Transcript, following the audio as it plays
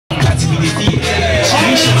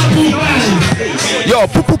yo,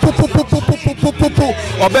 pu pu pu pu pu pu pu pu pu pu pu.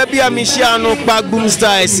 Or baby, I'm Michiano, Pack Boom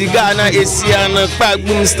Style, Sigana, Esiana, Pack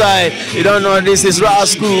Boom Style. You don't know this is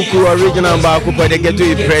Rascal, original Baku, but they get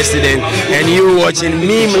to be president. And you watching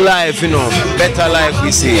Meme Life, you know, better life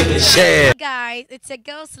we see. Share. Hey guys, it's a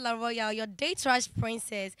girl La Royale, your date rush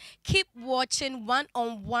princess. Keep watching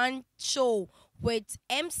one-on-one show with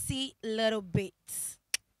MC Little Beatz.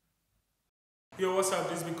 Yo, what's up?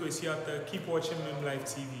 This is Because here. Keep watching Meme Life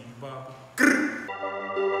TV. Bye.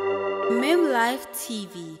 Meme Life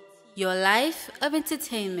TV, your life of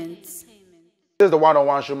entertainment. This is the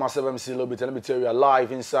one-on-one show, myself, MC Little Beatz. Let me tell you,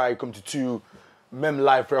 live inside, come to 2 Meme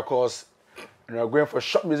Life Records. And we're going for a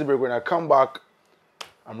short music break. When I come back,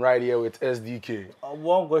 I'm right here with SDK. I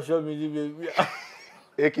want to show me the baby.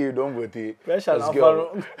 AK, don't go to Pressure. Let's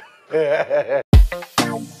go. Hey,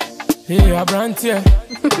 I brand here.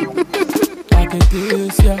 Like it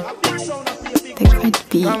is, yeah.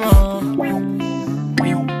 Come on.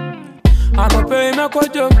 I don't pay my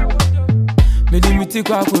kojo. Me di mi ti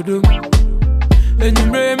kwa kodo.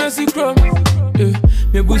 Enyimre me si krom.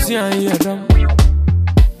 Me busi an here drum.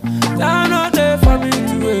 Down all day for me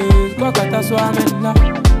to wait. Kokata so amenda.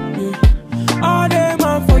 All day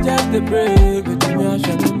man for just the pray. But me a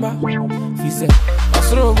shanumba. He said,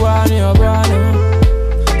 Asro boani oboani.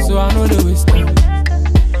 So I know the waste time.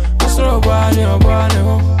 Asro boani oboani.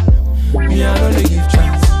 Me I know they give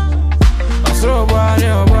chance. Asro boani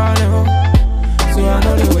oboani. So I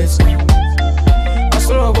know the waste time.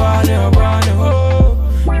 Asro boani oboani.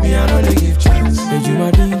 Me I know they give chance. Hey, you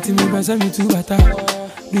ma din to me, but me too bata.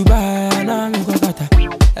 Dubai, na me go bata.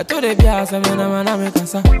 I told the bias, I'm na me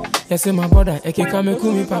kasa. Yes, my brother, I can't come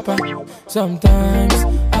me papa. Sometimes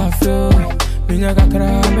I feel me nyaka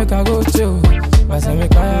kra make I go chill. But I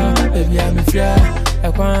make baby I'm fear.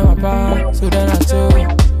 I can't papa, so then I chill.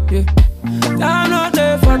 Yeah, down all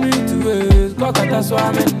day for me to wait. Kokata so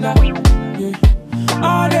I'm in that. Yeah,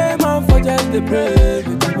 all day man for just the pray.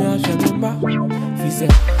 But me I should remember. He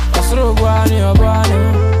said, Asro boani oboani.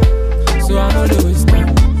 So I know the waste time.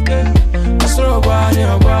 Asro boani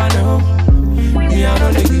oboani. Me I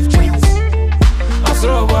know they give chance.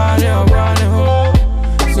 Asro boani oboani.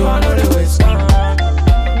 So I know the waste time.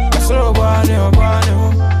 Asro boani oboani.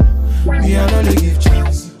 Me I know they give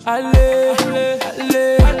chance. Ale,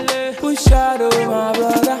 push out of my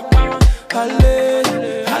brother. Ale,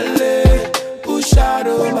 push out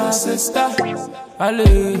of my sister. Ale,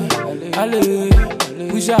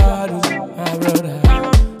 push out of my brother.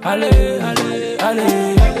 Ale,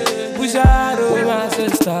 push out of my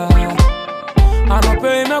sister. I don't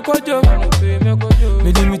pay my kojo.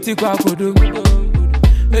 Me di mi ti kwa kodo.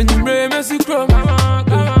 Enyimre me si krom.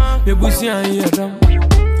 Me busi an here drum.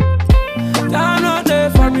 Down all day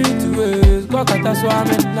for me to wait. Kokata so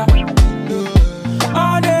amenda.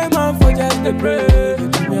 All day man for just the pray.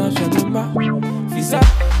 Me a shanumba. Fisa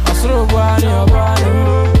Asro boani oboani.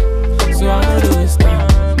 So I know the waste time.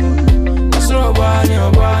 Asro boani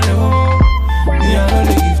oboani. Me I know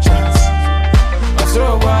they give chance. Asro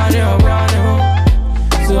boani oboani.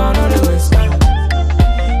 So I know the waste time.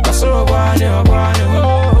 Asro boani oboani.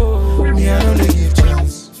 Me I know they give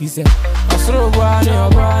chance. He said, Asro boani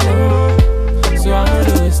oboani. So I know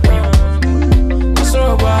the waste time.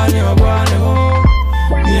 Asro boani oboani.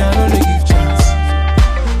 Me I know they give chance.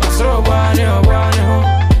 Asro boani oboani.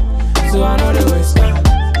 So I know the waste time.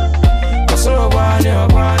 Asro boani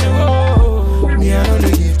oboani. Me I know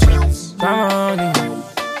they give chance. Come on,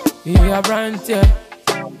 yeah, brand here.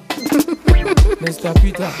 Mr.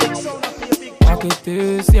 Peter, I can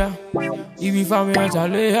taste ya. If you find me on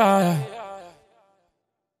Charlie,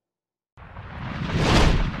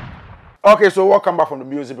 Okay, so welcome back from the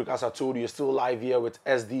music because I told you, you're still live here with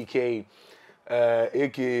SDK,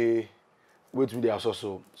 aka with me there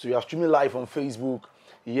also. So you are streaming live on Facebook.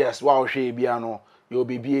 Yes, wow, she biano, yo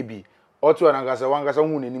baby. Otu anangasa wangasa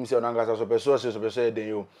hune nimse anangasa so person den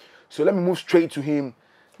yo. So let me move straight to him.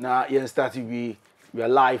 Now, yeah, start we are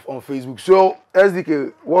live on Facebook. So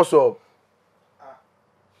SDK, what's up?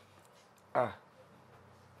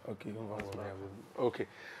 Okay.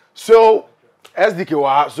 So SDK,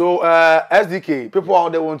 SDK, people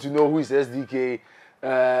out there want to know who is SDK.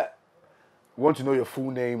 Want to know your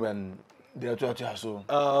full name and their so.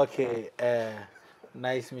 Okay.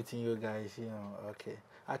 Nice meeting you guys. You know. Okay.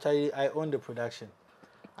 Actually, I own the production.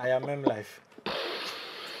 I am Meme Life.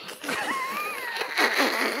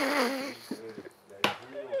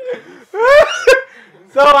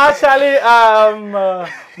 So actually,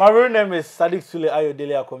 my real name is Sadiq Sule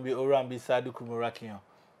Ayodele Akombi Orambi Sadu Kumurakiyo.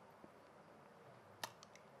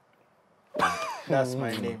 That's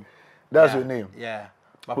my name. That's your name? Yeah.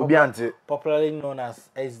 Popularly Popularly known as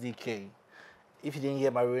SDK. if you didn't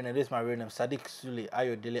hear my real name, this is my real name. Sadiq Sule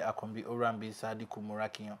Ayodele Akombi Orambi Sadiku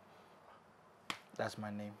Murakinyo. That's my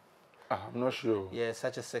name. I'm not sure. Yeah,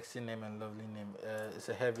 such a sexy name and lovely name. It's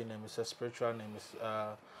a heavy name. It's a spiritual name.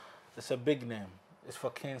 It's a big name. It's for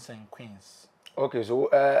kings and queens. Okay, so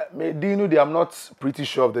do you know I'm not pretty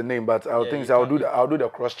sure of the name, but I'll do the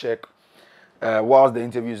cross check whilst the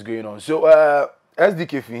interview is going on. So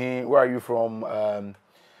SDK Fihin, where are you from?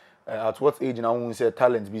 At what age now when say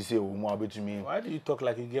talent be say more about me? Why do you talk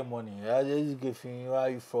like you get money? SDK Fihin, where are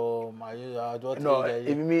you from? Are you at what no, age?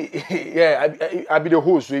 If me, yeah, I be the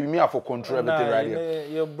host, so if me I for control everything right here.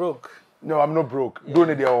 You're broke. No, I'm not broke. Yeah. Don't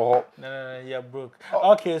need the No, you're broke.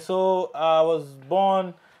 Oh. Okay, so I was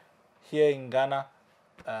born here in Ghana,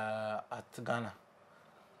 at Ghana.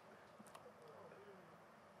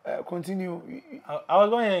 Continue. I was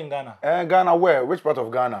born here in Ghana. Ghana where? Which part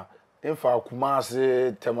of Ghana? In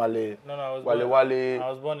Kumasi, Temale, No, I was Wale. I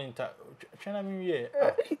was born in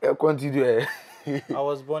Continue. I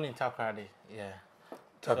was born in Takoradi. Yeah.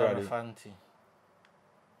 Takoradi. Fanti.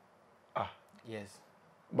 Yes.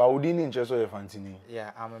 But we didn't interest in Fantini.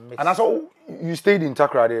 Yeah, I'm a mix. And also, you stayed in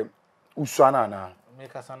Takoradi. Usana na.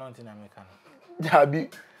 Make us an anti American. Yeah,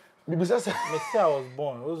 because I was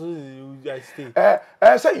born. Also, I stayed.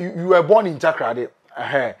 So you were born in Takoradi.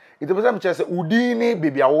 It was a chance. Udini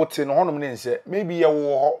baby, I would say no one say maybe you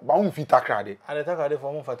were bound fit Takoradi. And the Takoradi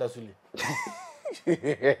for more fatasuli.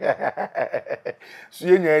 So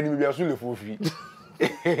you maybe I should for free.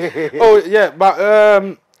 Oh yeah, but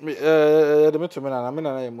the I'm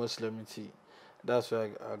a Muslim. That's where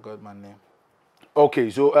I got my name. Okay,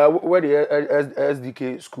 so where the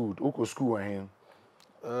SDK school? Who school and him?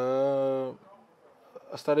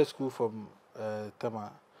 I started school from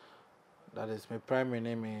Tema. That is my primary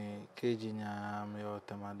name is KG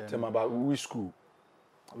Tema. Tema, but which school?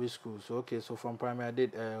 Which school? So okay, so from primary I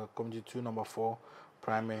did community 2 number 4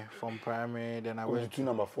 primary. From primary then I went to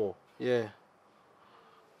number 4. Yeah.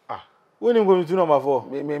 When you going to number 4?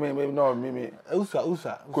 Me.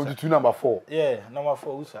 USA. Going to number 4. Yeah, number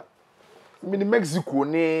 4 USA. Me the Mexico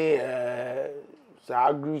ne I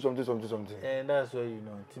agree something. And that's where you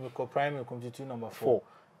know. Team call primary come to number 4.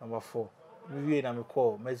 Number 4. We na me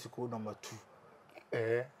call Mexico number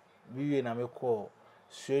 2. We na me call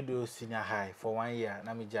Swedo senior high for 1 year.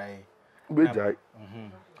 Na me jai. Be jai.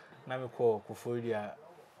 Na me call Kuforia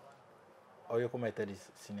Oyoko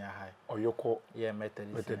Methodist senior high. Oyoko. Yeah,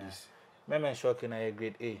 Methodist. Me shocking I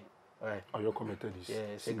grade A. Right. Oyoko Methodist.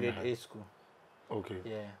 Yeah, it's a grade A school. Okay.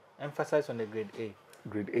 Yeah. Emphasize on the grade A.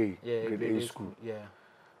 Grade A. Yeah, grade A school. Yeah.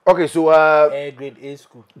 Okay, so grade A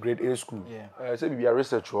school. Grade A school. Yeah. So be a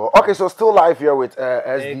researcher. Okay, so still live here with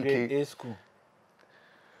SDK. Grade A school.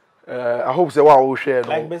 I hope so. Wow, share.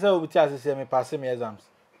 Like besa we tell say me pass me exams.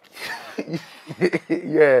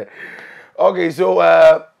 Yeah. Okay, so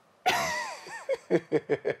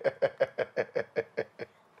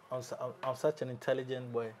I'm such an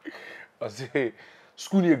intelligent boy. I say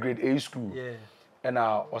school near grade A school. Yeah. And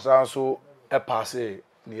I was also a pass the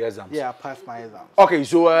exams. Yeah, I passed my exams. Okay,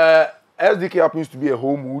 so SDK happens to be a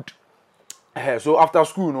homewood. So after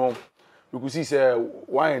school, you know, you could see say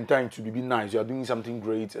why in time to be nice. You are doing something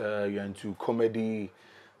great. You're into comedy.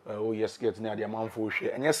 Oh yes, skit near the amount for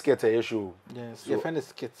share. And yes, skit a show. Yes, you find a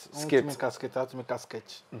skit. Skit. Make a skit. How to make a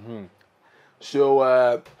sketch.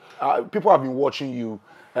 So people have been watching you.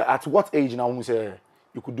 At what age now you say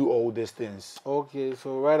you could do all these things? Okay,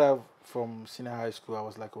 so right up from senior high school, I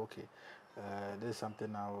was like, okay, this is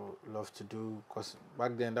something I would love to do. Because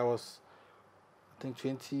back then, that was, I think,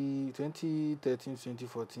 2013,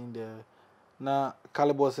 2014, there. Now,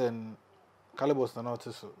 Calibos and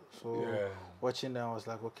artists. So yeah. Watching them, I was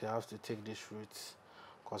like, okay, I have to take this route.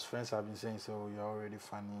 Because friends have been saying, so you're already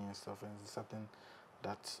funny and stuff. And it's something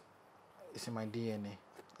that is in my DNA.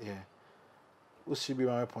 Yeah. Who should be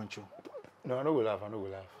my poncho? No, I don't go laugh.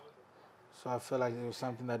 So I felt like it was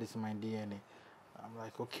something that is in my DNA. I'm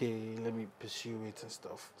like, okay, let me pursue it and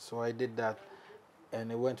stuff. So I did that,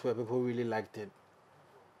 and it went where people really liked it.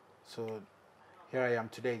 So here I am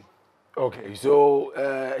today. Okay, so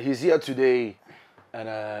he's here today,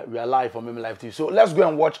 and we are live on Meme Live TV. So let's go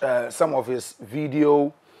and watch some of his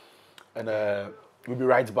video, and we'll be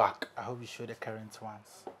right back. I hope you show the current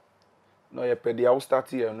ones. No, yeah, Pedi, I'll start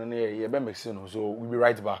here, and then so we'll be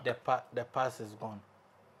right back. The past is gone.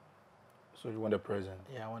 So you want the present?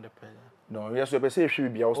 Yeah, I want the present. No, yes, so say if she will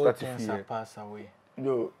be, I'll start here. All things are passed away.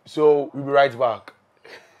 No, so we'll be right back.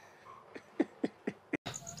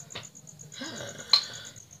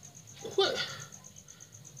 What?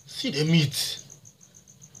 See the meat.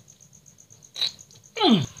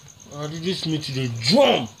 Oh, this meat is a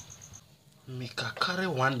drum. Make a carry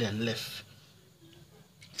one then left.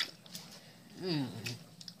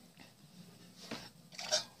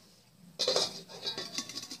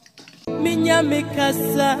 Minya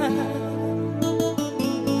mikasa,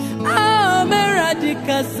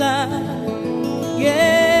 meradikasa,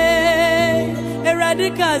 yeah,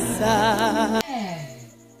 eradikasa.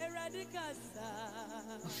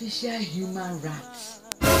 Official human rights.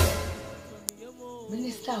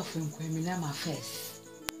 Minister of Criminal Affairs.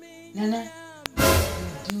 Nana,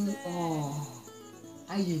 you do all.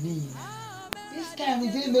 I mean, this time we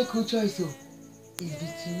didn't make a choice. So it's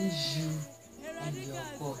between you and your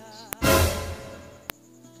God.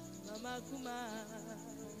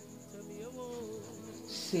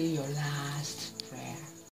 Say your last prayer.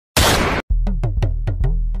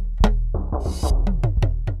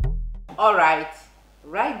 All right.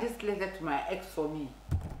 Write this letter to my ex for me.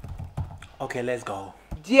 Okay, let's go.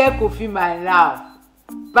 Dear Kofi, my love,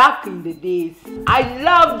 back in the days, I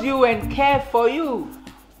loved you and cared for you.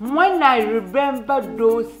 When I remember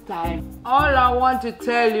those times, all I want to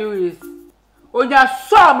tell you is, when you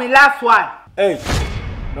saw me last one. Hey,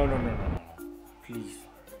 no. Please.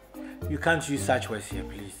 You can't use such words here,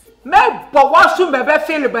 please. But what should be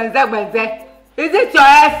feel benze? Is it your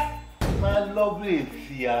ex? My lovely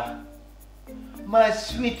Fia, my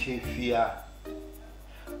sweet Fia,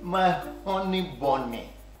 my honey bunny.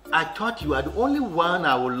 I thought you are the only one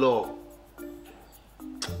I will love.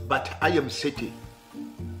 But I am city.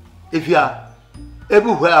 If you are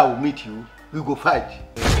everywhere I will meet you, we go fight.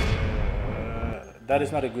 That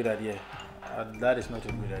is not a good idea. That is not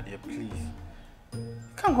a good idea, please. You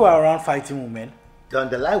can't go around fighting women. The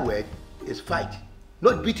underlying word is fight,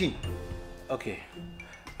 not beating. Okay,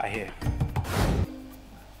 I hear.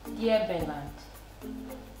 Dear Bernard,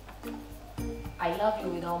 I love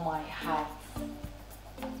you with all my heart,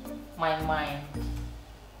 my mind,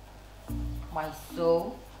 my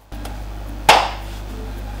soul,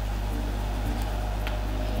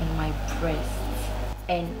 and my breast.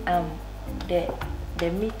 And the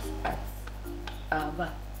meat at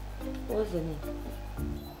what's the name?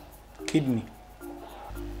 Kidney.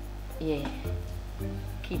 Yeah,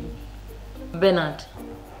 kidney. Bernard,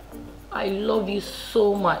 I love you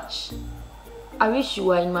so much. I wish you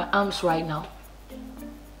were in my arms right now,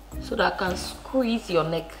 so that I can squeeze your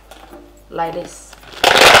neck like this.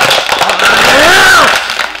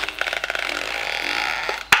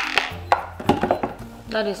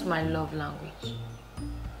 That is my love language.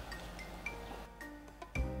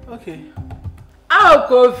 Okay. Oh,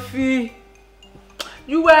 Kofi,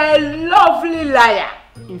 you are a lovely liar.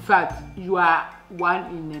 In fact, you are one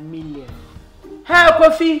in a million. Hey,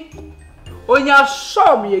 Kofi, when you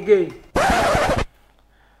saw me again.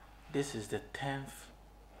 This is the 10th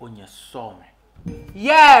when you saw me.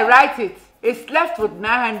 Yeah, write it. It's left with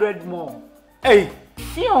 900 more. Hey!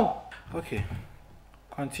 Fion. Okay,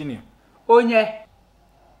 continue. Onye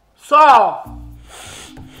saw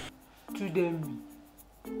to them.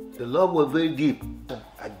 The love was very deep.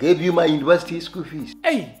 I gave you my university school fees.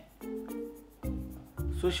 Hey!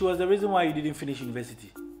 So she was the reason why you didn't finish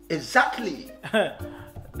university? Exactly.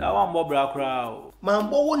 That one more crowd.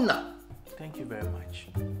 Mambo wonna. Thank you very much.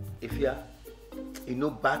 If you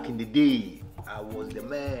know, back in the day, I was the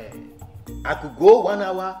man. I could go 1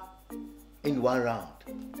 hour in 1 round.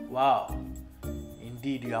 Wow.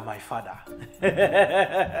 Indeed, you are my father.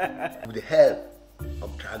 With the help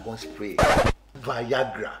of dragon spray,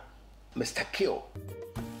 Viagra, Mr. Kill,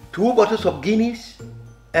 2 bottles of Guinness,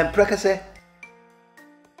 and Precase.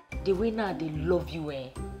 The way now they love you,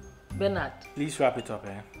 Bernard. Please wrap it up,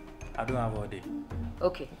 I don't have all day.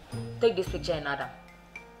 Okay, take this picture and add them.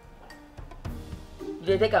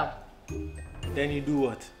 You take them. Then you do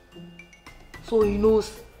what? So he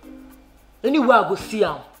knows. Anywhere I go see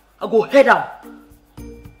him, I go head him.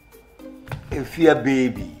 If you're a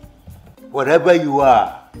baby, whatever you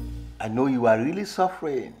are, I know you are really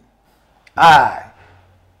suffering. I,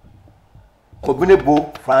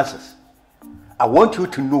 Kobinebo Francis, I want you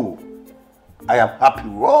to know I am happy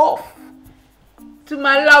rough. To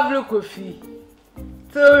my lovely Kofi,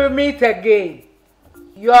 till we meet again.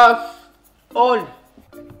 Yours, all.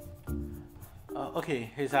 Okay,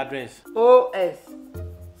 his address. OS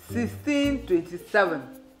 1627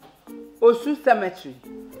 Osu Cemetery,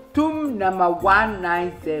 tomb number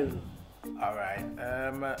 190. Alright.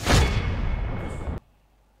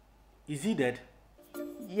 Is he dead?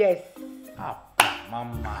 Yes. Ah,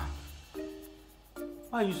 Mama.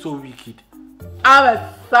 Why are you so wicked? I'm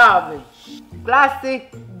a savage.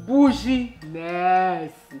 Classic bougie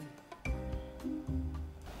nasty.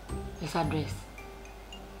 His address.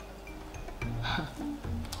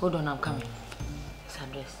 Hold on, I'm coming. His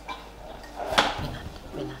address.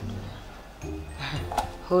 Bernard.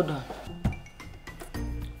 Hold on.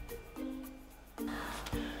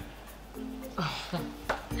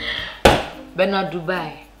 Bernard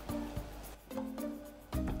Dubai.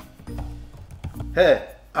 Hey,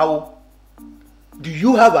 do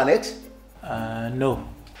you have an ex? No.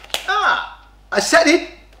 Ah, I said it.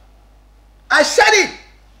 I said it.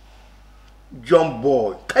 Jump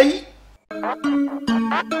boy. Hey.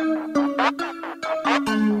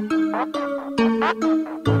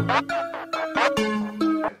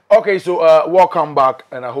 Okay, so welcome back,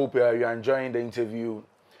 and I hope you're enjoying the interview.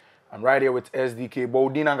 I'm right here with SDK.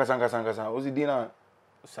 But Dina Kasanga. What's it Dina?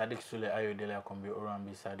 Sadik Sule Ayodele Kombi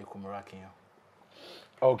Orambi Sadik Kumurakiyo.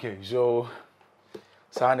 Okay, so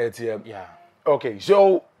Sanet here. Yeah. Okay,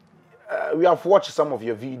 so we have watched some of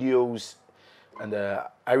your videos, and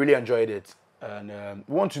I really enjoyed it. And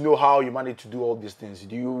we want to know how you manage to do all these things.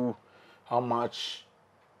 How much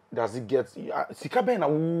does it get?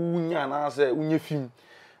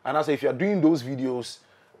 And I say, if you are doing those videos,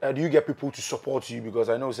 do you get people to support you? Because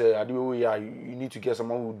I know, say, you need to get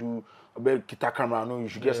someone who do a bit guitar camera. I know you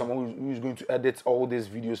should get someone who's going to edit all these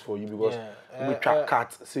videos for you because we track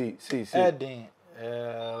cut. See. Editing,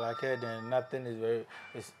 nothing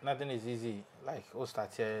is easy. Like,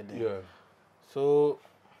 start here. Yeah. So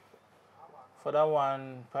for that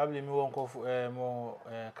one, probably me won't go for more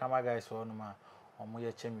camera guys or no man, or more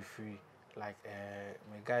me free. Like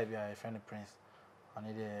my guy be a friend of Prince. I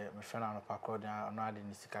need my friend on a parkour down. I'm not in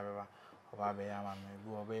the Sikabeba. Over be man, me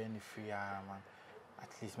go away any free man. At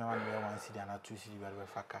least me man be 1 city and 2 city by the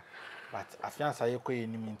faka. But as far as I go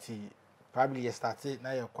in minty, probably you start it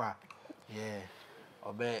now you qua. Yeah.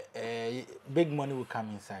 Or be big money will come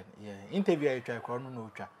inside. Yeah. Interview you try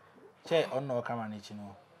no try. Check on no camera niche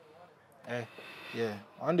no. Yeah.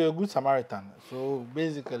 On the Good Samaritan. So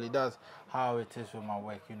basically that's how it is with my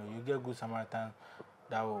work. You know, you get Good Samaritan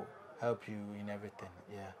that will help you in everything.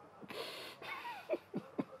 Yeah.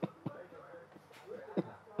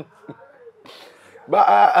 But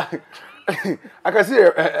I can see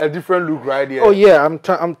a different look right here. Oh yeah, I'm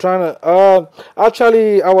trying to.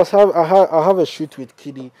 Actually, I have a shoot with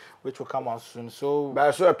Kiddy, which will come out soon. So, but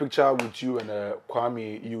I saw a picture with you and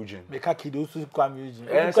Kwame Eugene. Because Kiddy also Kwame Eugene.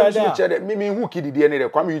 And some picture that me who Kiddy DNA,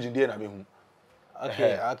 Kwame Eugene DNA me who.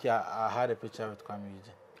 Okay, I had a picture with Kwame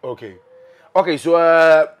Eugene. Okay. So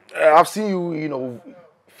I've seen you,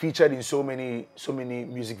 featured in so many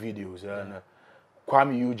music videos. And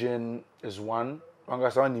Kwame Eugene is one.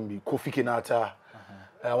 Kofi Kinata.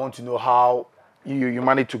 I want to know how you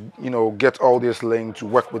managed to get all this link to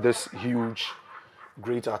work with this huge,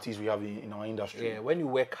 great artists we have in our industry. Yeah, when you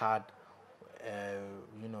work hard,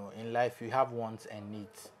 in life you have wants and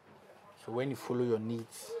needs. So when you follow your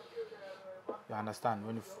needs, you understand.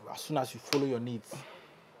 As soon as you follow your needs,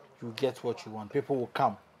 you get what you want. People will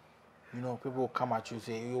come. People will come at you and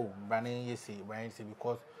say, "Yo, Brian,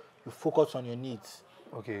 because you focus on your needs."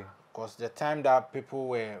 Okay. Because the time that people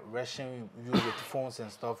were rushing you with phones and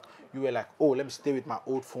stuff, you were like, "Oh, let me stay with my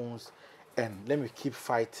old phones and let me keep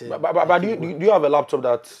fighting." But do you have a laptop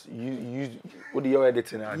that you use? What do you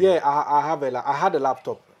editing? Yeah, I had a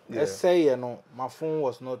laptop. Yeah. Let's say my phone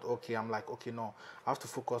was not okay. I'm like, okay, no, I have to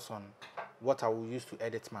focus on what I will use to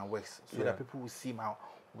edit my works so that people will see my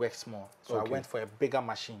works more. So I went for a bigger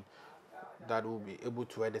machine that will be able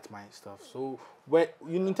to edit my stuff. So when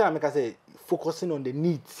you need to make I say focusing on the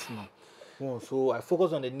needs. So I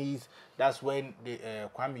focus on the needs. That's when the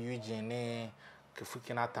Kwame Eugene,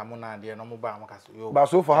 But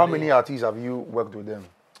so for how many artists have you worked with them?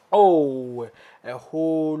 Oh, a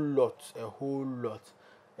whole lot.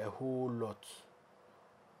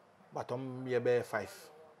 But maybe 5.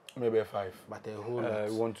 Maybe 5. But a whole lot.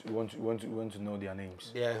 You want to know their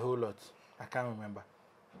names? They are a whole lot. I can't remember.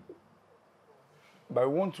 But I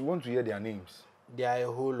want to hear their names. They are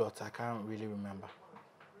a whole lot. I can't really remember.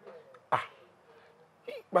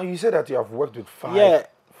 But you said that you have worked with 5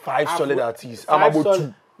 solid artists. I'm about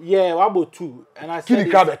 2. Yeah, I'm about 2. And I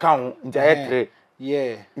said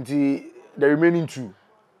yeah. The remaining 2.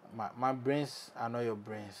 My brains are not your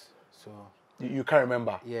brains. So you can't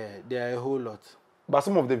remember. Yeah, they are a whole lot. But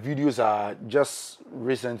some of the videos are just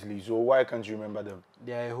recently, so why can't you remember them?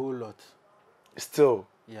 They are a whole lot. Still.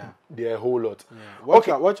 Yeah. They are a whole lot. Yeah.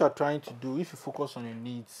 What you're trying to do, if you focus on your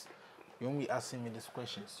needs, you won't be asking me these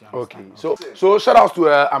questions. Okay. So shout out to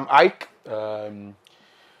Ike,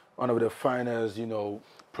 one of the finest,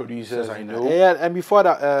 producers I know. Yeah, and before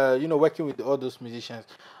that, working with all those musicians,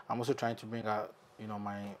 I'm also trying to bring out,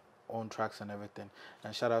 my own tracks and everything.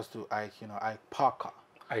 And shout outs to Ike, Ike Parker.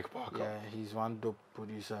 Ike Parker. Yeah, he's one dope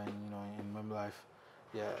producer, in Mem Life.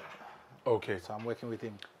 Yeah. Okay. So I'm working with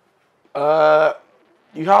him.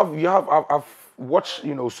 I've watched,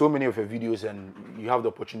 so many of your videos, and you have the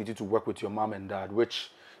opportunity to work with your mom and dad,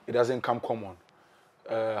 which it doesn't come common.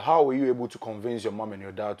 how were you able to convince your mom and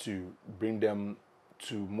your dad to bring them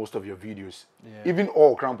to most of your videos? Yeah. Even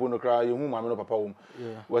all crampo no cry, you mama no papa home.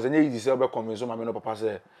 Yeah. Was any easy to convince mama no papa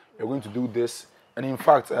say you're going to do this, and in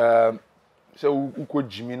fact, so who could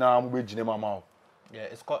Jimmy now mama? Yeah,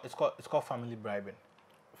 it's called family bribing.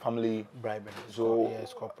 Family bribing. So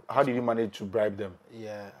how did you manage to bribe them?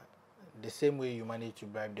 Yeah, the same way you manage to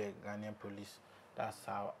bribe the Ghanaian police. That's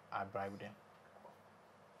how I bribe them.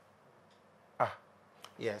 Ah.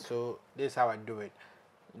 Yeah, so this is how I do it.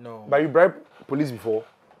 No. But you bribed police before?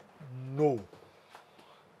 No.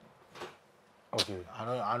 Okay.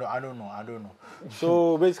 I don't know.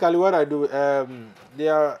 So basically, what I do, they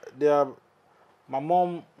are my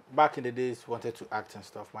mom back in the days wanted to act and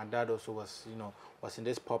stuff. My dad also was, was in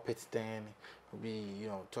this puppet thing. Would be,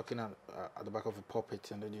 talking at the back of a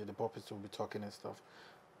puppet, and then the puppets will be talking and stuff.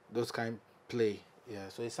 Those kind play, yeah.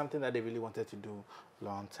 So it's something that they really wanted to do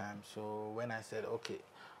long time. So when I said, okay,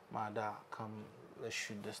 my dad, come, let's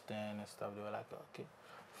shoot this thing and stuff, they were like, okay,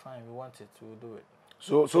 fine, we want it, we'll do it.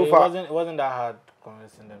 So far it wasn't that hard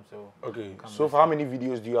convincing them. So okay. So far, how many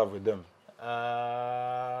videos do you have with them?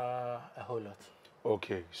 A whole lot.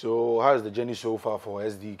 Okay. So how is the journey so far for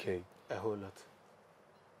SDK? A whole lot.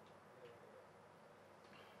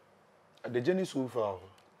 The journey so far?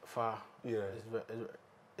 Far. Yeah.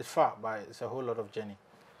 It's far, but it's a whole lot of journey.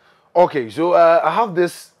 Okay. So I have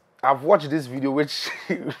this. I've watched this video, which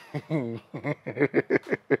I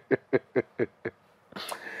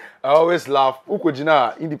always laugh.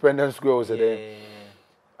 Ukojina Independence Square was there.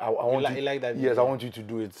 I want you like that video? Yes, I want you to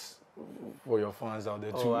do it for your fans out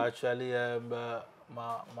there too. Oh, actually,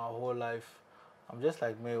 my whole life, I'm just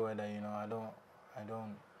like Mayweather.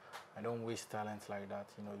 I don't waste talent like that.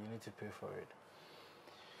 You need to pay for it.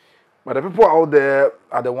 But the people out there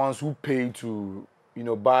are the ones who pay to,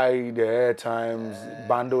 buy the airtimes,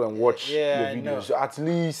 bundle and watch the videos. So at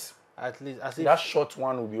least that short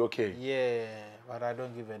one will be okay. Yeah, but I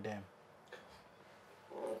don't give a damn.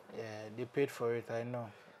 Yeah, they paid for it. I know.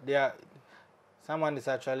 Someone is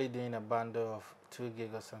actually doing a bundle of 2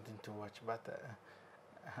 gig or something to watch, but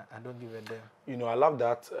I don't give a damn. I love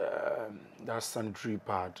that that sanitary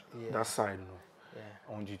pad, that side. Yeah.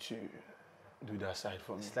 I want you to do that side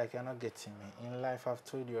for me. It's like you're not getting me. In life, I've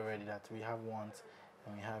told you already that we have wants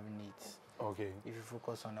and we have needs. Okay. If you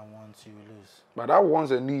focus on the wants, you lose. But that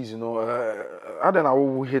wants and needs, I don't know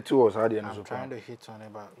who hit to us. I'm trying to hit on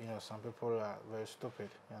it, but some people are very stupid.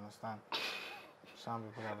 You understand? Some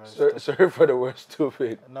people are very stupid. Sorry for the word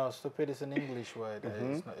stupid. No, stupid is an English word.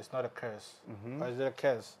 It's not a curse. Or is it a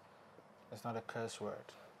curse? It's not a curse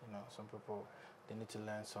word. Some people, they need to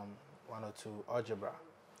learn some 1 or 2 algebra.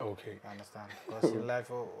 Okay. You understand? Because in life,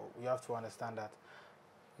 you have to understand that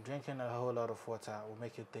drinking a whole lot of water will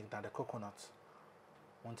make you think that the coconut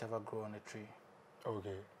won't ever grow on a tree.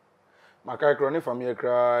 Okay. My car from here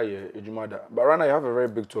cry Ejumada. But right now you have a very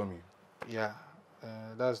big tummy. Yeah.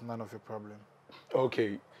 That's none of your problem.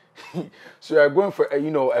 Okay. So you're going for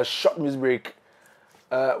a short music break.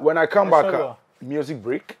 When I come back, music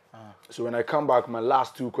break. So when I come back, my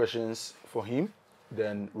last 2 questions for him,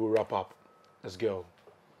 then we'll wrap up. Let's go.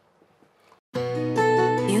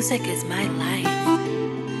 Music is my life.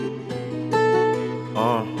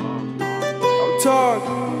 I'm talk.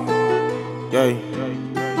 Yay.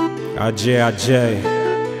 Ajay.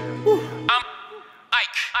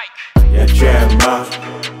 Yeah, Gemma.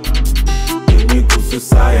 Iniku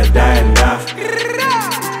susaya danda.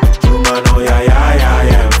 Juma no ya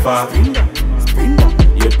fa.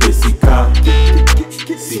 Ye pesika.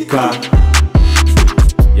 Sika.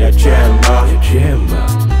 Yeah, Gemma.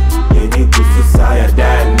 Iniku susaya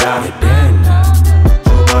danda.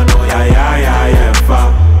 Juma no ya fa.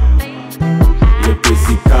 Ye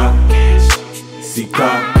pesika. Sika.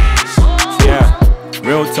 Yeah,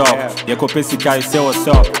 real talk. Yeah, Kopesika, you say what's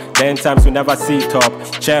up. 10 times we never see top.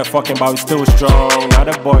 Chair fucking, but we still strong. Now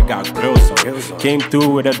the boy got grills on. Came through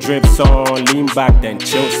with a drip song. Lean back, then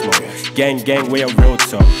chill smoke. Gang, we a real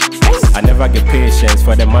talk. I never get patience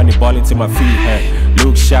for the money ball into my feet.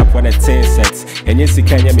 Look sharp when the 10 sets. And yes, you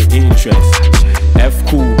can get me interest. F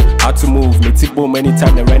cool, how to move, me tip boom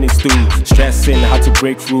anytime the running stool. Stressing how to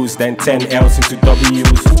break rules, then 10 L's into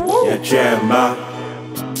W's. Yeah, Gemma.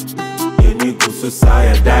 Iniku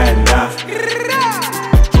susaya danda.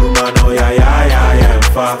 Juma no ya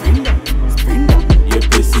fa. Ye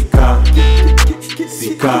pesika.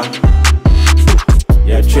 Sika.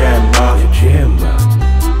 Yeah, Gemma.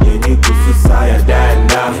 Iniku susaya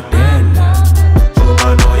danda. Juma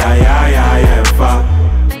no ya fa.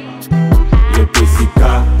 Ye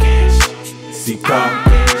pesika. Sika.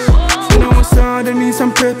 You know what's hard, I need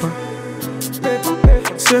some paper.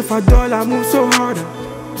 say for dollar, move so harder.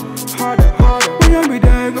 Harder, harder. When you be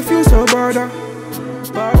there, you feel so harder.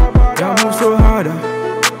 Yeah, move so harder.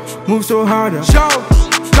 Move so harder. Show,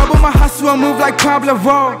 double my hustle and move like Pablo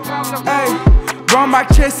Vo. Hey, run back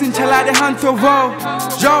chasing till I the hunt over.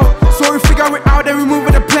 Yo, so we figure it out, then we move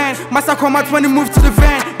with the plan. Massa come out when he move to the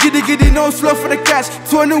van. Giddy giddy, no slow for the cash.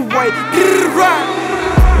 20 white.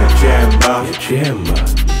 Yachemba,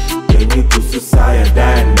 yenye kususaya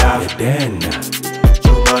denda.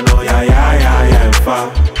 Chuma no ya emfa.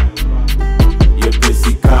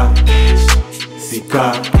 Yepesika,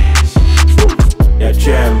 sika.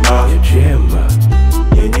 Yachemba,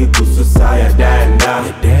 yenye kususaya denda.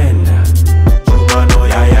 Chuma no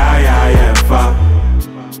ya emfa.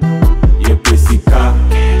 Yepesika,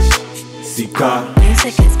 sika.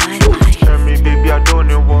 Music is my life. Tell me, baby, I don't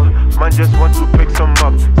know what. Man just want to pick some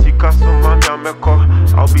up. Sika some mommy, I'm a call.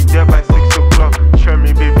 I'll be there by 6 o'clock. Tell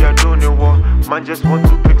me, baby, I don't know what. Man just want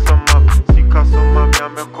to pick some up. Sika some mommy,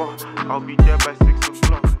 I'm a call. I'll be there by 6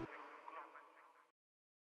 o'clock.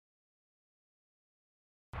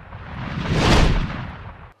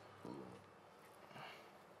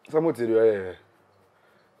 Someone tell you,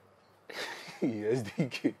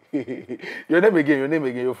 SDK. Your name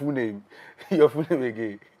again, your full name. Your full name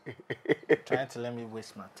again. Trying to let me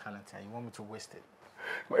waste my talent here. You want me to waste it?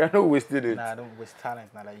 But you're not wasting it. Nah, I don't waste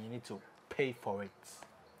talent. Now, like, you need to pay for it.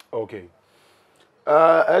 Okay.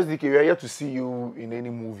 SDK, we are here to see you in any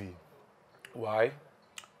movie. Why?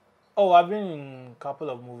 Oh, I've been in a couple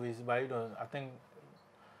of movies, but you know, I think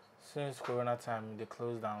since Corona time they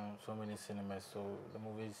closed down so many cinemas, so the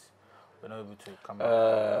movies were not able to come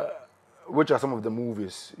back. Which are some of the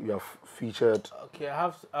movies you have featured? Okay,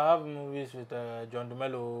 I have movies with John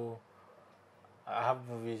Dumelo. I have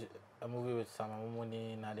a movie with Sama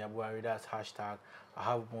Mumuni, Nadia Buhari, that's hashtag. I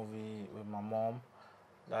have a movie with my mom,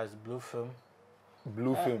 that's Blue Film.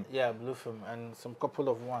 Blue Film? Yeah, Blue Film, and some couple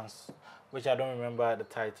of ones, which I don't remember the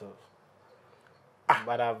titles.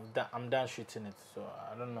 But I'm done shooting it, so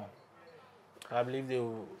I don't know. I believe they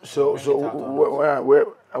will. So where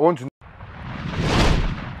I want to.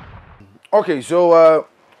 Okay, so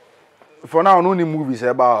for now, no new movies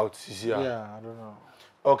about. Yeah, I don't know.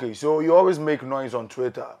 Okay, so you always make noise on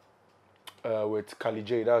Twitter with Kali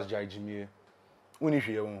J, that's Jai Jimmy. When you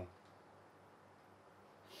hear one.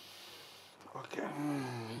 Okay.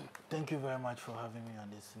 Thank you very much for having me on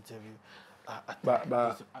this interview.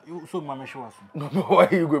 So, Mama Showasu. No, why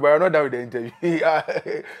you go? But you're not done with the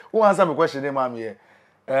interview. Who answer my question, Mama? Here.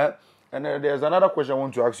 And there's another question I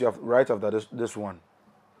want to ask you right after this one.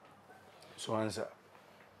 So answer.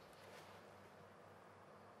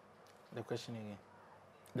 The question again.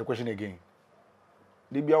 The question again.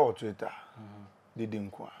 They be our Twitter. They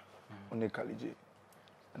didn't go. On Kali J.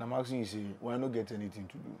 And I'm asking you, why not get anything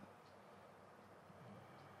to do?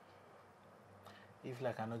 If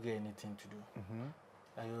like I don't get anything to do,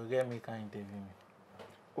 like you will get me can interview me.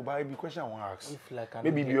 Oh, but the question I want to ask. If like I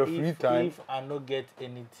maybe your free time. If I don't get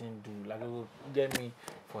anything to do, like you will get me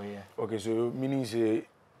for here. Okay, so meaning say,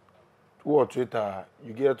 what Twitter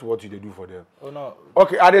you get what you do for them. Oh no.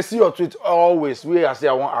 Okay, I dey see your tweet always. Where I say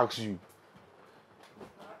I want to ask you.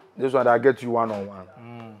 This one I get you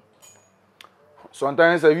one-on-one.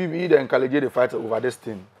 Sometimes if you either encourage the fight over this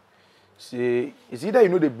thing. See, it's either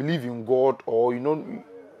they believe in God or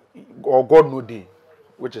or God no day.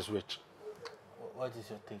 Which is which? What is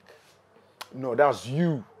your take? No, that's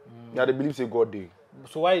you. Yeah, they believe say God day.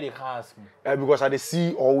 So why they can't ask me? Because I dey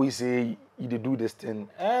see always say they do this thing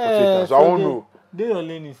for Twitter. So I won't know. They are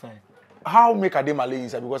lane inside. How make a dem lane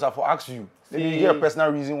inside? Because I for ask you. Maybe you get a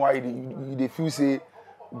personal reason why they feel say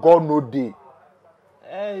God no day.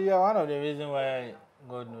 Yeah, one of the reasons why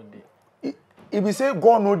God no day. If you say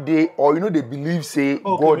God no day, or they believe say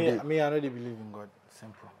God day. I know they believe in God.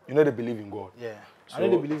 Simple. You know they believe in God. Yeah. So, I know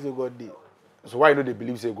they believe say God day. So why they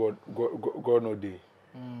believe say God no day?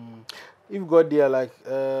 If God day, like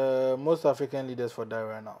most African leaders for that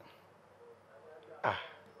right now.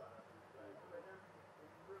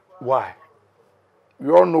 Why?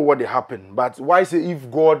 We all know what they happen, but why say if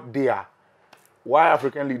God there? Why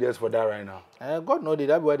African leaders for that right now? God know that.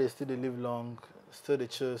 That's why they still they live long, still they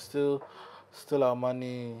chill, still our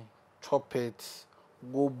money, chop it,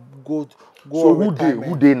 go. So who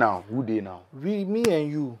they now? Who they now? Me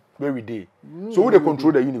and you. Where we dey? So who they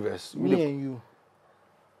control the universe? Me and you.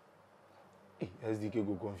 SDK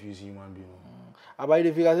go confuse human being. About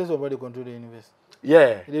the figure say somebody control the universe.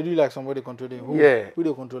 Yeah. They do like somebody control them. Who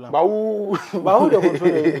they control them? But who they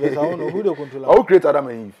control the universe? I don't know who they control them. Who created Adam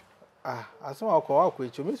and Eve? As soon as I call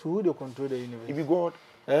question, means who they control the universe? It be God.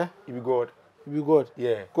 Eh? It be God. It be God.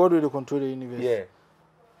 Yeah. God will control the universe. Yeah.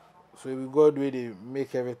 So if God way they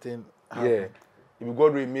make everything happen. Yeah. If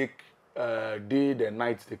God will make day and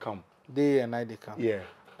night they come. Day and night they come. Yeah.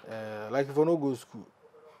 Like if I no go school.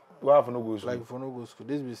 Why if I no go school? Like if I no go school.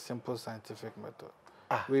 This be simple scientific method.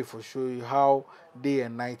 Way for show you how day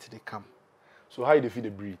and night they come. So how you feel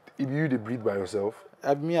the breathe? If you the breathe by yourself?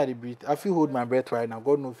 Me I the breathe. I feel hold my breath right now.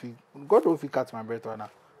 God know if he catch my breath right now.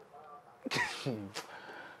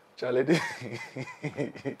 Charlie.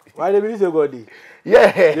 Why they believe say God dey?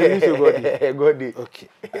 Yeah. They believe say God dey. God dey. Okay.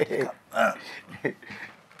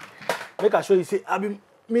 Make I show you say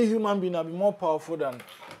me human being I be more powerful than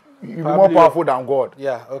you be more powerful than God.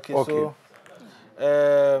 Yeah, okay. So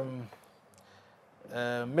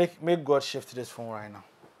make God shift this phone right now.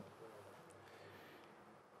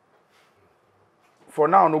 For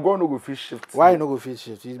now, no God no go fit shift. Why you no go fit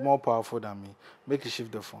shift? He's more powerful than me. Make you shift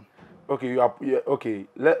the phone. Okay, you are okay.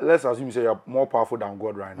 Let's assume you say you are more powerful than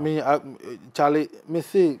God right now. Me, Charlie, me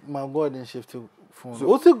say my God didn't shift the phone. So,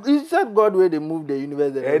 also, he said God where they move the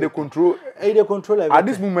universe. They control. They control everything. At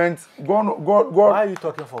this moment, God. Why are you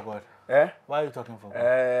talking for God? Why are you talking for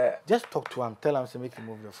God? Just talk to him. Tell him to make him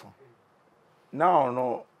move the phone.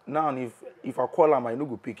 Now, if I call him, I no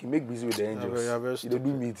go pick. He make busy with the angels. He don't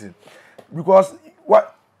do meeting. Because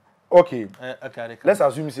what? Okay. Okay. Let's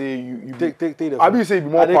assume say you take the phone. I be say you be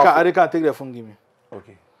more powerful. I can't take the phone. Give me.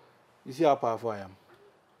 Okay. You see how powerful I am.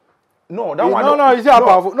 No, that one. No. You see how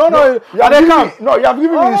powerful. No. You have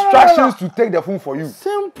given me instructions to take the phone for you.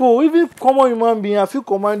 Simple. Even common human being, I feel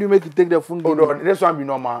command you make you take the phone. Oh no, this one be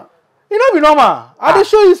normal. It not be normal. I dey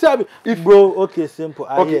show you say if bro. Okay, simple.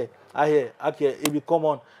 I hear. Okay, it be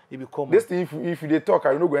common. This thing, if you dey talk,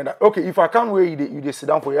 I no go end up. Okay, if I can't wait, you dey sit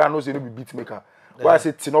down for here. I know say no be beat maker. Why I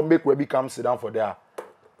say to not make Webby come sit down for there?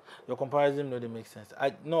 Your comparison no dey make sense.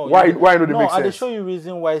 No. Why no dey make sense? I dey show you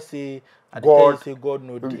reason why say I dey tell you say God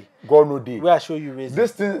no dey. God no dey. Where I show you reason.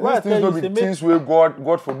 This things no be things where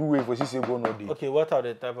God for do way for say God no dey. Okay, what are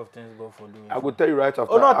the type of things God for do? I go tell you right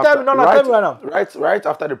after. Oh no, tell me right now. Right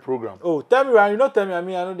after the program. Oh, tell me right. You don't tell me. I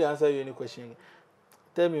mean, I know the answer you any question.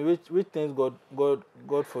 Tell me which things God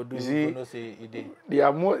for do. You see, you know say he did. There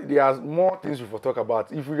are more things we for talk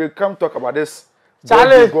about. If we come talk about this,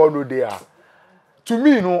 Charlie, God no there. To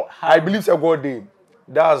me, I believe that God dey.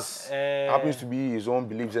 That's happens to be his own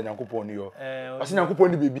beliefs and Yankupon yo. I see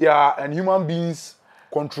Yankupon the baby and human beings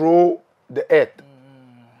control the earth.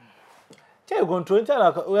 Tell control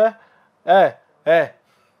where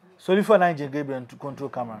sorry for Nigerian Gabriel to control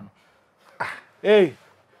camera. Hey.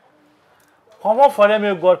 Come on for them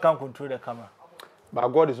if God can control the camera. But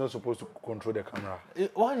God is not supposed to control the camera.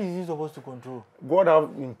 What is he supposed to control? God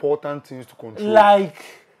have important things to control. Like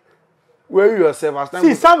where you yourself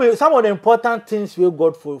see some of the important things where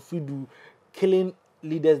God for do killing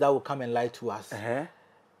leaders that will come and lie to us.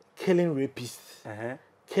 Killing rapists.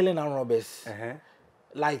 Killing armed robbers.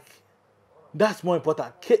 Like that's more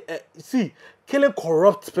important. Killing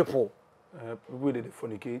corrupt people. People that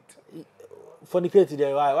fornicate. Fornicate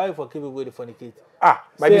there. Why you for people where they fornicate?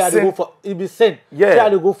 By the sin. Go for it be sin. Yeah. Say I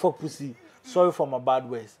dey go for pussy. Sorry for my bad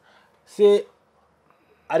words. Say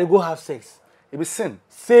I dey go have sex. It be sin.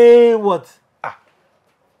 Say what?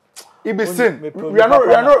 It be sin. We are not.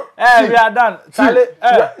 We are done.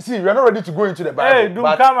 See, we are not ready to go into the Bible. Hey, do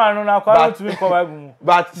come on now. Come to me for Bible.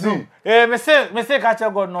 But see, me say catch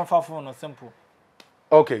God no for phone. Simple.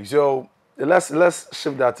 Okay, so let's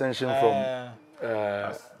shift the attention from.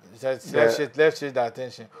 Let's shift the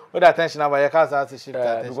attention. What the attention now? You can't start to shift the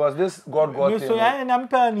attention because this God thing. So I'm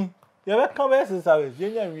telling you, you come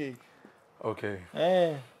here okay.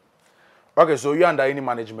 Okay, so you under any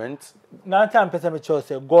management? Now time person me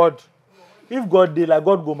say God, if God did like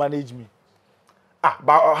God go manage me.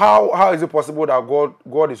 But how is it possible that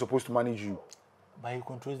God is supposed to manage you? But he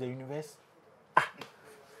controls the universe.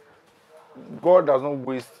 God does not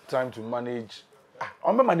waste time to manage.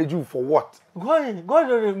 I'm gonna manage you for what? God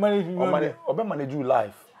don't manage you. I'm gonna manage you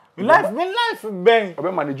life. Life, Ben. I'm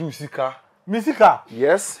gonna manage you Sika. Me Sika?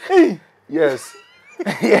 Yes. Yes.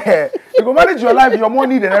 Yeah. You go manage your life, your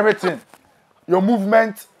money and everything. Your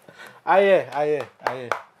movement. I hear.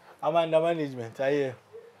 I'm under management. I hear.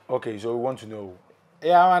 Okay, so we want to know.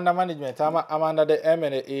 Yeah, I'm under management. I'm under the M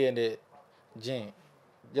and the A and the G.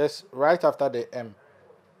 Just right after the M.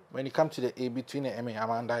 When you come to the A, between the M and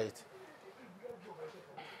I'm under it.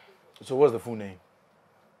 So what's the full name?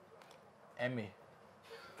 M.A.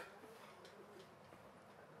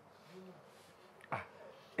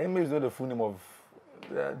 M.A. is not the full name of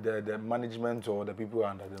the management or the people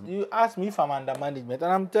under them. You ask me if I'm under management,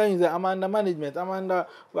 and I'm telling you that I'm under management. I'm under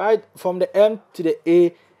right from the M to the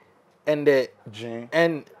A and the G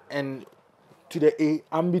and to the A.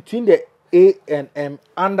 I'm between the A&M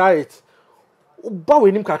under it. But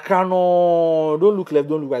when him kakrano, don't look left,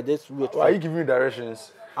 don't look right. Just wait. Why are you giving me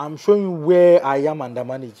directions? I'm showing you where I am under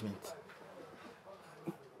management.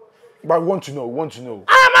 But we want to know.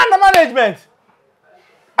 I am under management.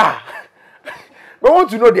 We want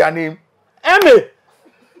to know their name. Emmy.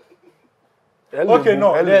 Okay,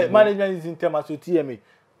 no. The management is in terms of TMA.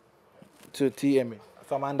 To TMA.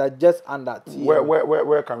 So I'm just under TMA.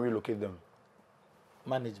 Where can we locate them?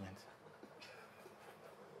 Management.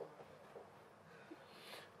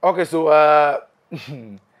 Okay, so a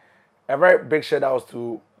very big shout out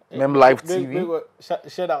to Mem Live TV.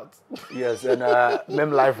 Shout out. Yes, and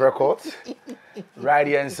Mem Live Records. Right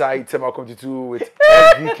here inside Tema 22 with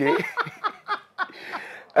SDK.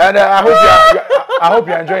 And I hope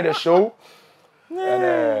you're enjoying the show.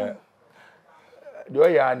 And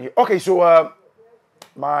okay, so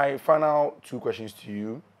my final 2 questions to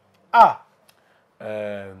you.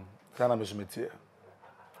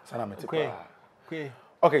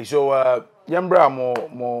 Okay, so Yambra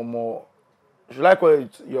more you like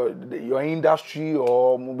your industry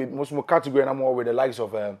or most more category and more with the likes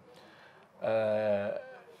of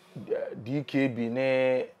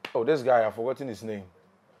DKB. Oh, this guy, I've forgotten his name.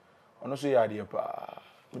 I'm not sure you idea.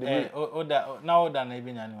 Now than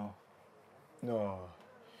even anymore. No.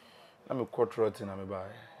 I'm a quart rotten.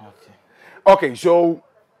 Okay, so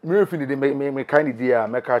me kind of idea,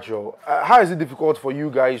 make you. How is it difficult for you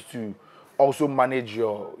guys to also manage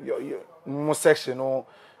your more section, or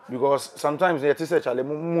because sometimes they say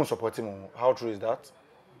more supporting. How true is that?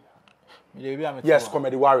 Yes,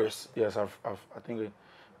 Comedy Warriors. Yes, I think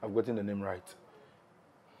I've gotten the name right.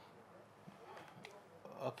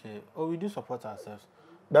 Okay. Oh, we do support ourselves.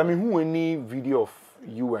 But I mean, who any video of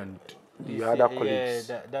you and the other colleagues?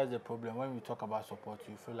 Yeah, that's the problem. When we talk about support,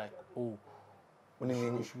 you feel like, oh,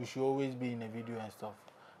 we should always be in a video and stuff.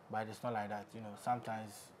 But it's not like that. You know,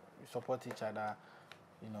 sometimes we support each other.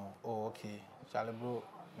 You know, oh, okay, Charlie bro,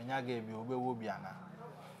 when I gave you,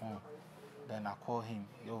 then I call him,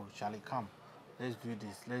 yo, Charlie, come, let's do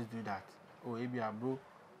this, let's do that. Oh, Abia bro,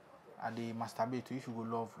 at the masturbate, if you go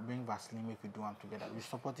love, bring Vaseline, make we do them together. We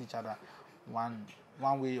support each other one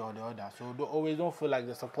way or the other. So don't feel like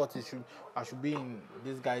the support I should be in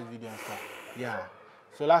this guy's video and stuff. Yeah.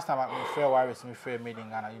 So last time I fair Warriors, me fair made in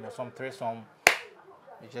Ghana, you know, some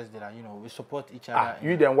we just did that, you know, we support each other.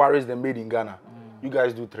 You then Warriors them made in Ghana. You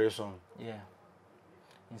guys do threesome. Yeah.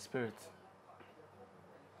 In spirit.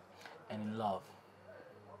 And in love.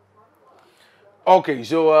 Okay,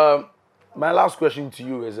 so my last question to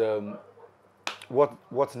you is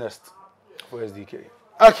what's next for SDK?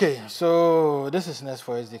 Okay, so this is next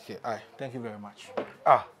for SDK. Alright, thank you very much.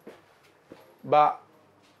 But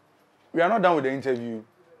we are not done with the interview.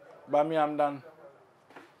 But me, I'm done.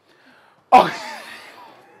 Okay.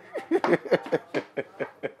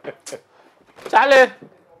 Charlie,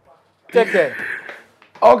 take care.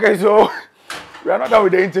 Okay, so we are not done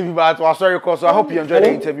with the interview, but I'm sorry, so I hope you enjoyed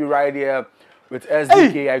the interview right here with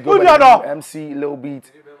SDK. Hey, I go by the name MC Lil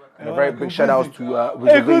Beat. And a very big shout out to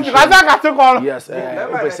Reservation. Yes,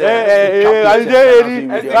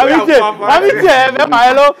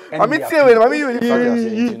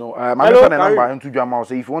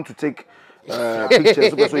 if you want to take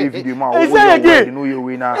pictures, so if you know your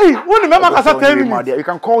winner. You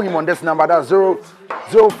can call him on this number. That's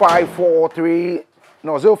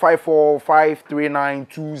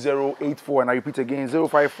 0545392084, and I repeat again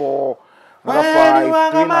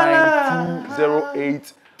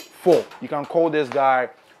 0545392084. You can call this guy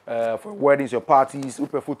for weddings, your parties,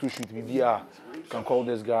 photo shoot, you can call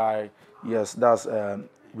this guy. Yes, that's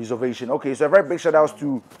Reservation. Okay, so a very big shout out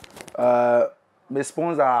to my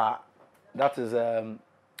sponsor. That is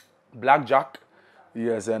Blackjack.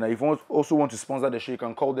 Yes, and if you also want to sponsor the show, you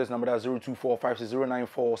can call this number. That's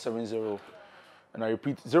 0245609470. And I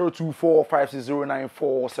repeat,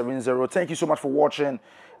 0245609470. Thank you so much for watching. And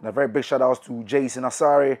a very big shout out to Jason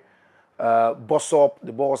Asare, Boss Up,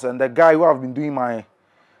 the boss, and the guy who have been doing my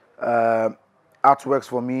artworks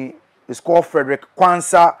for me is called Frederick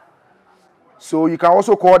Kwanzaa. So you can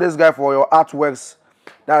also call this guy for your artworks.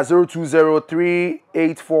 That's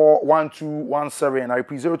 0203841217. And I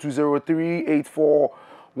repeat,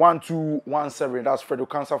 0203841217. That's Frederick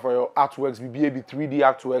Kwanzaa for your artworks, BBAB 3D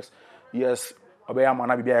artworks. Yes,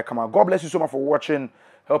 God bless you so much for watching.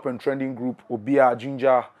 Help and Trending Group, Obia,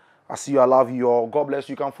 Ginger. I see you, I love you all. God bless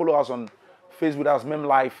you. You can follow us on Facebook, that's Mem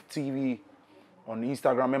Live TV. On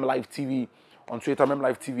Instagram, Mem Live TV. On Twitter, Mem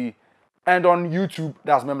Live TV. And on YouTube,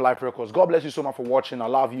 that's Mem Live Records. God bless you so much for watching. I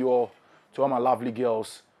love you all. To all my lovely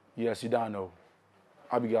girls. Yes, you don't know.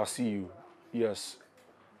 Abigail, I see you. Yes.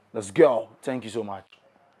 Let's go. Thank you so much.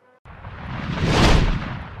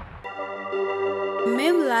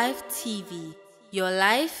 Mim Life TV, your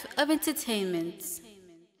life of entertainment.